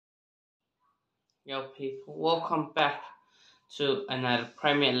Yo, people, welcome back to another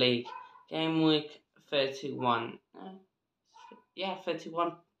Premier League game week 31.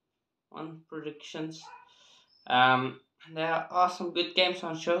 31 one predictions. There are some good games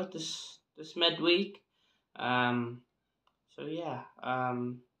on show this midweek. Um,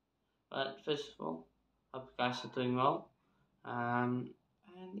 but first of all, hope you guys are doing well. Um,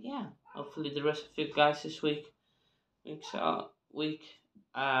 and yeah, hopefully the rest of you guys this week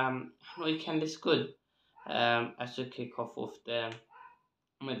weekend is good. As we kick off with the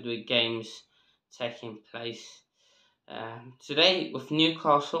midweek games taking place today with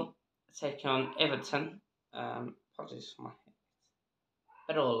Newcastle taking on Everton. Apologies for my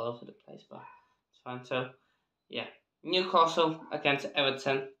bit all over the place, but it's fine. So yeah, Newcastle against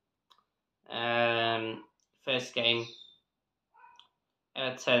Everton. First game,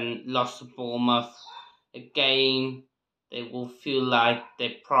 Everton lost to Bournemouth. Again, they will feel like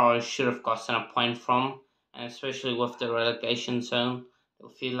they probably should have gotten a point from, and especially with the relegation zone, they'll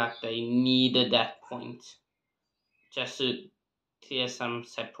feel like they needed that point just to clear some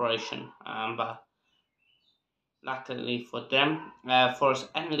separation. But luckily for them, Forest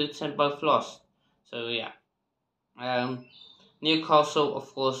and Luton both lost. So yeah, um, Newcastle,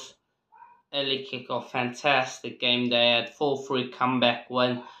 of course, early kickoff, fantastic game. They had 4-3 comeback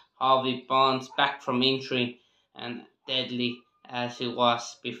when Harvey Barnes back from injury and deadly as he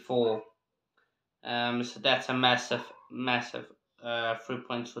was before. So that's a massive 3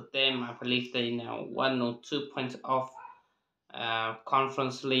 points for them. I believe they now 1 or 2 points off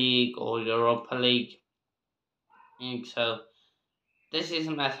Conference League or Europa League. And so this is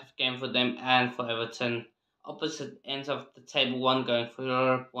a massive game for them and for Everton. Opposite ends of the table, one going for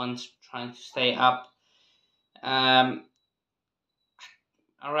Europe, one's trying to stay up.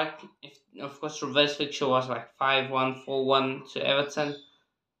 I reckon if of course reverse fixture was like 5-1, 4-1 to Everton.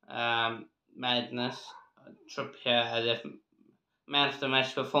 Madness. Trippier had a man of the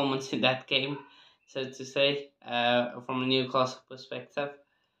match performance in that game, so to say, from a Newcastle perspective.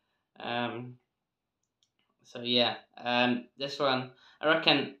 Um, this one I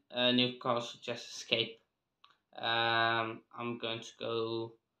reckon Newcastle just escape. I'm going to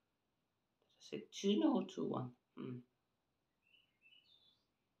go. Is it 2-0 or 2-1?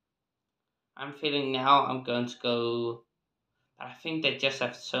 I'm feeling now I'm going to go. But I think they just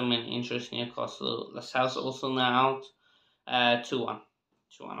have so many injuries. Newcastle. LaSalle's also now out. 2-1.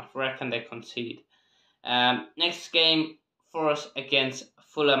 2-1. I reckon they concede. Next game, Forest against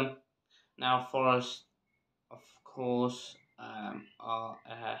Fulham. Now Forest, of course, are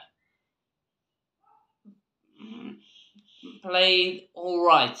played all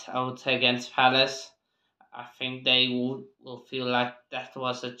right. I would say against Palace. I think they will feel like that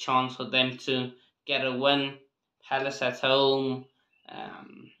was a chance for them to get a win. Palace at home.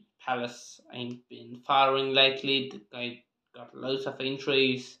 Palace ain't been firing lately. They got loads of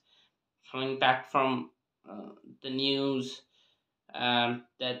injuries. Coming back from the news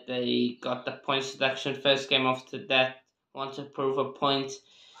that they got the points deduction first game after that, want to prove a point,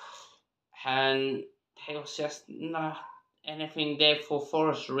 and there was just not anything there for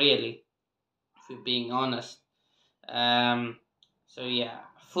Forest really, if we're being honest. Um,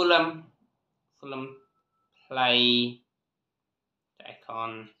 Fulham play take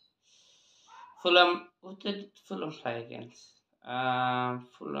on Fulham. What did Fulham play against?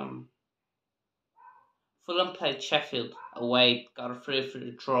 Fulham played Sheffield away, got a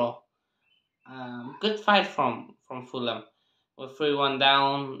 3-3 draw. Good fight from Fulham. With 3-1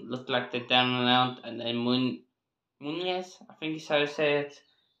 down, looked like they're down and out, and then Munez, I think is how you say it,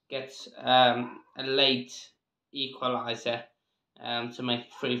 gets a late equaliser to make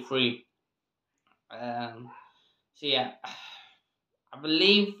it 3-3. Um, I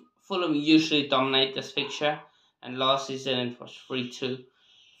believe Fulham usually dominate this fixture, and last season it was 3-2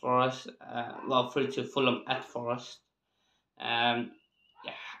 for us. 3-2 Fulham at Forest. Um,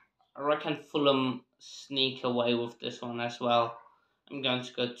 yeah, I reckon Fulham sneak away with this one as well. I'm going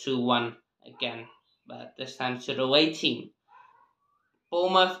to go 2-1 again, but this time to the away team.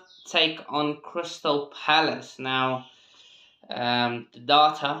 Bournemouth take on Crystal Palace. Now, the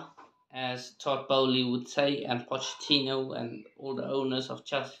data, as Todd Bowley would say, and Pochettino and all the owners of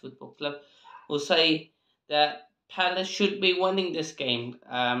Chelsea Football Club will say that Palace should be winning this game,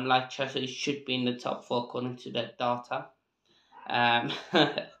 like Chelsea should be in the top four according to that data.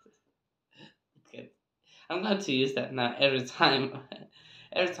 Okay. I'm going to use that now every time.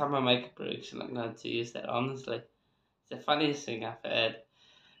 Every time I make a prediction, I'm going to use that. Honestly, it's the funniest thing I've heard.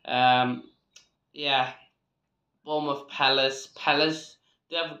 Um, yeah, Bournemouth, Palace.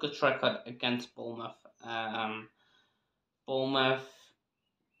 They have a good record against Bournemouth. Bournemouth.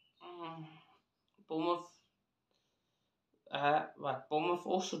 mm, What Bournemouth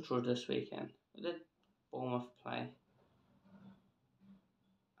also drew this weekend. Who did Bournemouth play?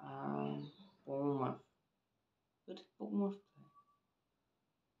 Bournemouth. Who did Bournemouth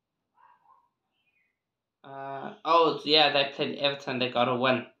play? Oh yeah, they played Everton. They got a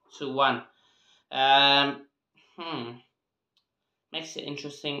win, 2-1. Um, hmm, makes it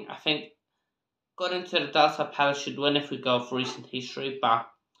interesting. I think according to the data, Palace should win if we go for recent history, but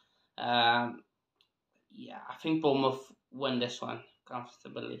um, yeah, I think Bournemouth win this one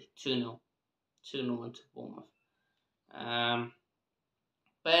comfortably, 2-0, 2-0 into Bournemouth. Um,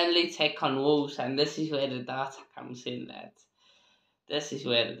 Burnley take on Wolves, and this is where the data comes in, lads. This is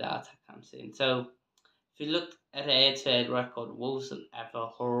where the data comes in. So, if you look at the head-to-head record, Wolves have a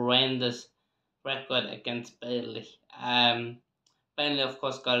horrendous record against Burnley. Burnley, of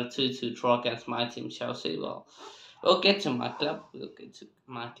course, got a 2-2 draw against my team, Chelsea. Well, we'll get to my club.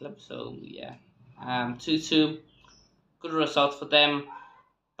 So, yeah. 2-2, good result for them.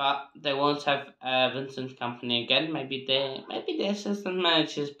 But they won't have Vincent Company again. Maybe the assistant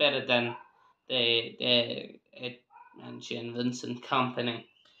manager is better than the head manager and Vincent Company.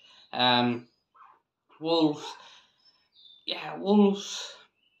 Wolves, yeah, Wolves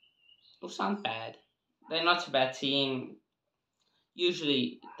aren't bad. They're not a bad team.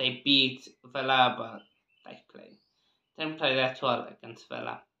 Usually they beat Villa, but they didn't play that well against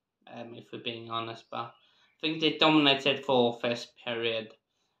Villa. If we're being honest, but I think they dominated for first period.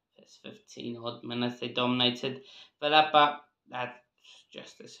 It's 15 odd minutes they dominated Villa, but that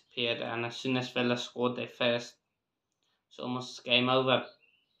just disappeared. And as soon as Villa scored their first, it's almost game over.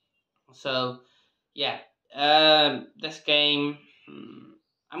 So, yeah, this game,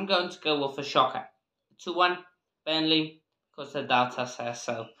 I'm going to go with a shocker. 2-1 Burnley, because the data says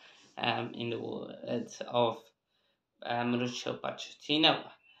so, in the words of Mauricio Pochettino.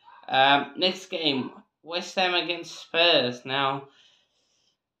 Next game, West Ham against Spurs. Now,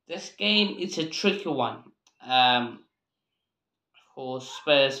 this game is a tricky one. For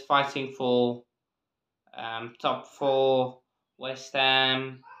Spurs fighting for top four. West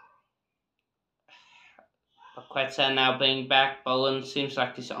Ham, Paqueta now being back. Bowen seems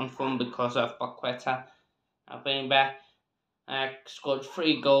like he's on form because of Paqueta now being back. Scored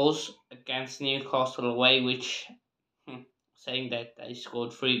 3 goals against Newcastle away, which, saying that they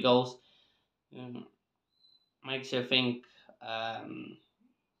scored 3 goals, makes you think,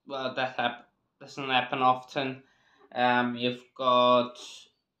 well, that doesn't happen often. You've got,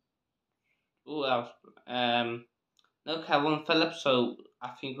 who else? No Calvin Phillips, so I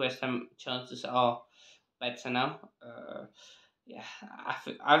think West Ham chances are better now. Yeah, I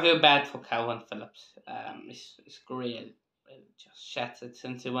feel bad for Calvin Phillips. His career just shattered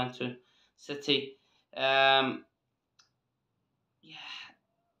since he went to City. Yeah,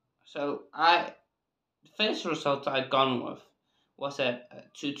 so the first result I'd gone with was a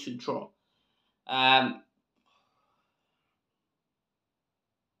 2-2 draw.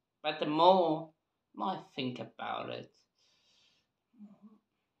 But the more I think about it,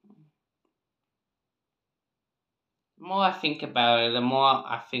 the more I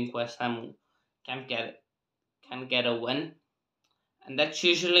think West Ham can get a win, and that's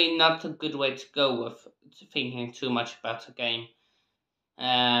usually not a good way to go with thinking too much about a game.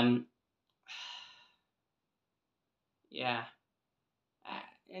 Yeah,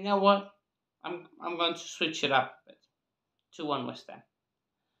 you know what? I'm going to switch it up. 2-1 West Ham.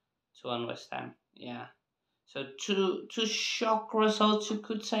 2-1 West Ham. Yeah. So two shock results you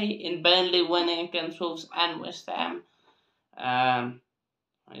could say in Burnley winning against Wolves and West Ham. Yeah,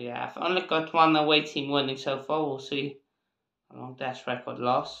 I've only got one away team winning so far. We'll see how long that record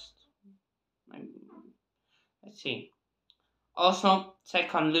lasts. Let's see. Also,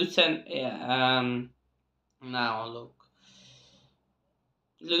 take on Luton. Yeah, now look.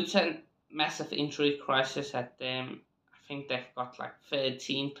 Luton, massive injury crisis at them. I think they've got like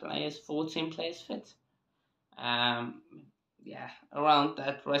 13 players, 14 players fit. Yeah, around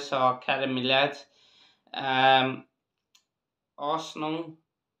that rest of academy lads. Arsenal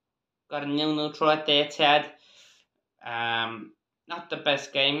got a 0-0 draw at their Tad. Not the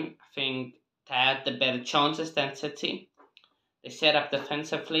best game. I think they had the better chances than City. They set up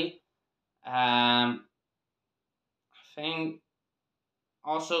defensively. I think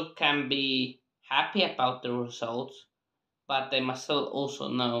also can be happy about the results, but they must still also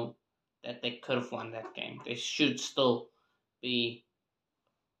know that they could have won that game. They should still be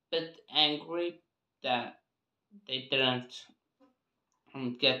a bit angry that they didn't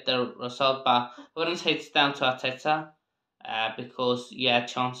get the result, but I wouldn't say it's down to Arteta. Because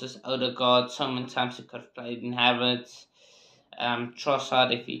chances. Odegaard, so many times he could have played in Havertz.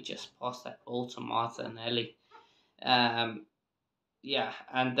 Trossard, if he just passed that ball to Martinelli. yeah,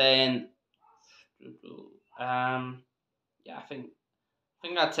 and then yeah, I think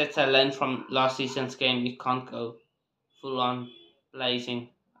that's it. I learned from last season's game. You can't go full on blazing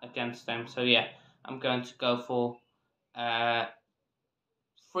against them. So yeah, I'm going to go for uh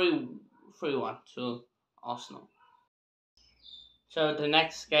 3-1 to Arsenal. So the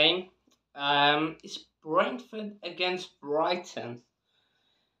next game is Brentford against Brighton.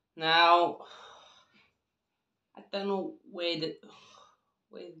 Now I don't know where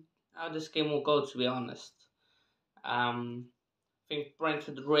how this game will go, to be honest. I think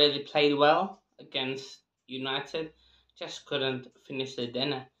Brentford really played well against United, just couldn't finish the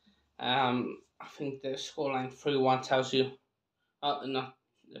dinner. I think the scoreline 3-1 tells you, not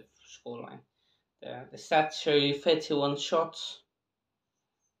the scoreline. The stats show you 31 shots.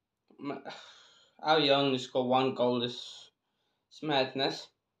 How you only score one goal is madness.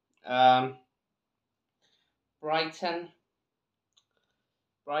 Um,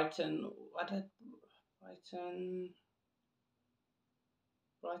 Brighton, what did Brighton?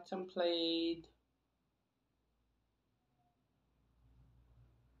 Brighton played.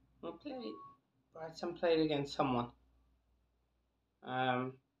 Who played? Brighton played against someone.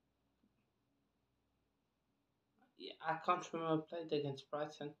 Um, yeah, I can't remember who played against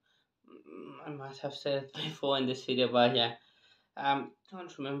Brighton. I might have said it before in this video, but yeah,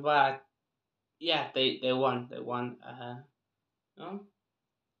 can't remember. Yeah, they won. They won. No,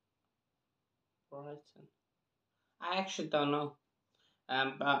 Brighton. I actually don't know.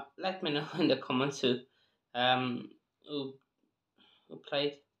 But let me know in the comments um, who who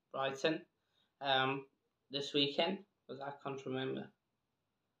played Brighton, this weekend, because I can't remember.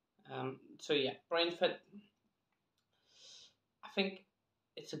 So yeah, Brentford. I think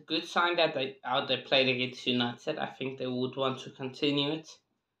it's a good sign that they played against United. I think they would want to continue it.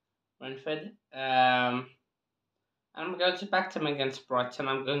 Brentford. I'm going to back them against Brighton.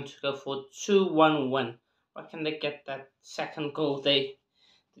 I'm going to go for 2-1 win. Why can they get that second goal they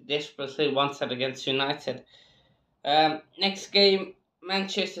desperately wanted against United? Next game,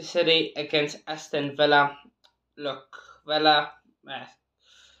 Manchester City against Aston Villa. Look, Villa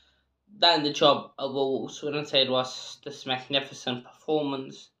done the job of Wolves. Wouldn't say it was this magnificent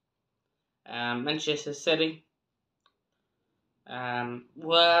performance. Manchester City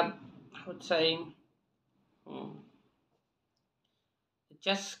were, I would say, hmm,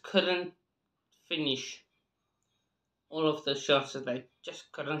 just couldn't finish all of the shots. That they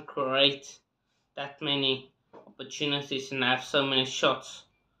just couldn't create that many opportunities and have so many shots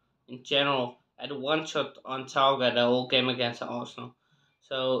in general. Had one shot on target the whole game against Arsenal.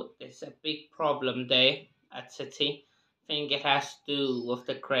 So there's a big problem there at City. I think it has to do with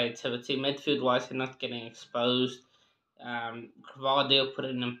the creativity. Midfield wise, they're not getting exposed. Gvardiol put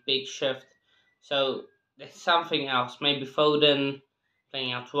in a big shift. So there's something else. Maybe Foden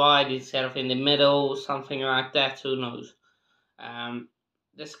playing out wide instead of in the middle, something like that. Who knows? Um,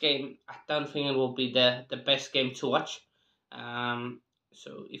 this game, I don't think it will be the best game to watch.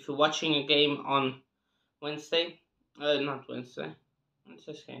 So if you're watching a game on Wednesday, not Wednesday, when's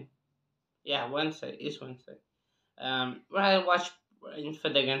this game? Yeah, Wednesday is Wednesday. I'll watch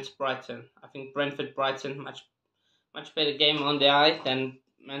Brentford against Brighton. I think Brentford Brighton much better game on the eye than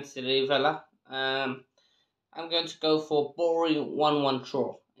Man City Villa. I'm going to go for boring 1-1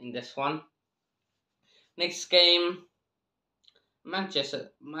 draw in this one. Next game,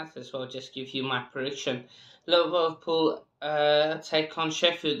 Manchester. Might as well just give you my prediction. Liverpool take on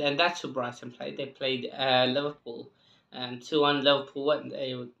Sheffield, and that's who Brighton played. They played Liverpool, 2-1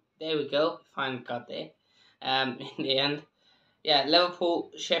 Liverpool. There we go. Finally got there. In the end, yeah,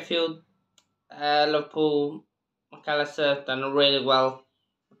 Liverpool, Sheffield, Liverpool. McAllister done really well.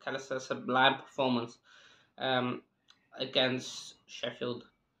 McAllister's sublime performance um, against Sheffield,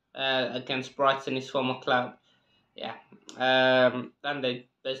 against Brighton, his former club. Yeah, done the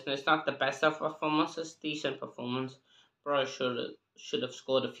business. Not the best of performances, decent performance. Probably should have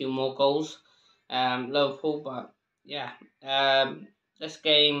scored a few more goals. Liverpool, but yeah. This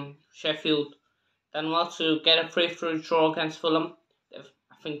game, Sheffield done well to get a 3-3 draw against Fulham.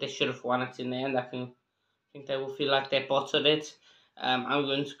 I think they should have won it in the end. I think they will feel like they bottled it. I'm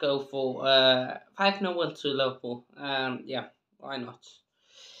going to go for 5-0 win to Liverpool. Yeah, why not?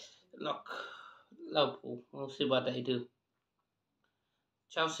 Look, Liverpool. We'll see what they do.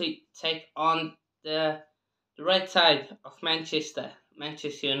 Chelsea take on the right side of Manchester.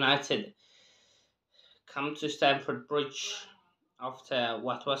 Manchester United come to Stamford Bridge after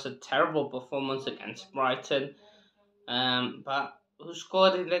what was a terrible performance against Brighton. But who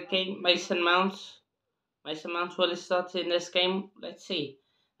scored in that game? Mason Mount. Mason Mount will start in this game. Let's see.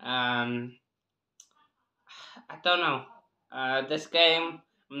 I don't know. This game,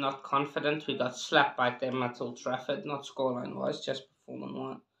 I'm not confident. We got slapped by them at Old Trafford, not scoreline wise, just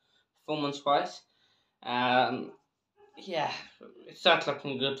performance wise. Um, yeah, it's not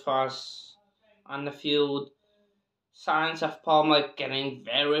looking good for us on the field. Signs of Palmer getting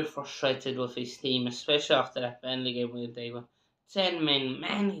very frustrated with his team, especially after that Burnley game where they were 10 men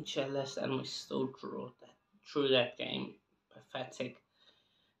managerless and we still drew through that game. Pathetic.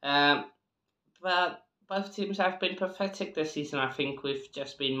 Um, but both teams have been pathetic this season. I think we've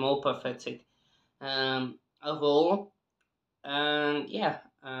just been more pathetic overall. And yeah,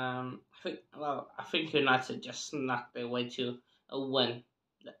 I think United just snuck their way to a win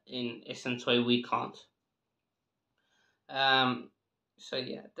in essence way we can't. Um, so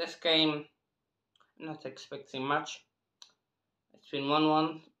yeah, this game, I'm not expecting much. It's been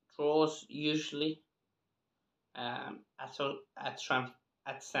 1-1 draws usually. At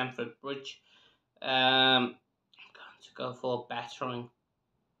at Stamford Bridge. I'm going to go for a battering.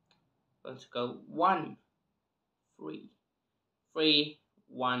 I'm going to go 1-3,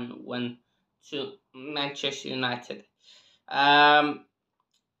 3-1 win to Manchester United. Yeah,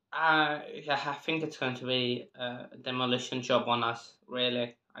 I think it's going to be a demolition job on us.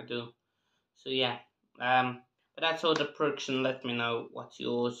 Really, I do. So yeah, but that's all the prediction. Let me know what's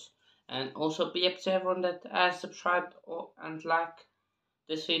yours, and also be up to everyone that has subscribed and like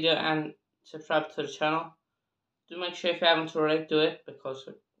this video and subscribe to the channel. Do make sure if you haven't already, do it because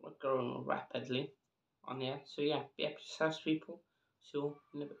we're growing rapidly on here. So yeah, be up to yourselves, people. See you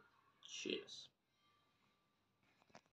in a bit. Cheers.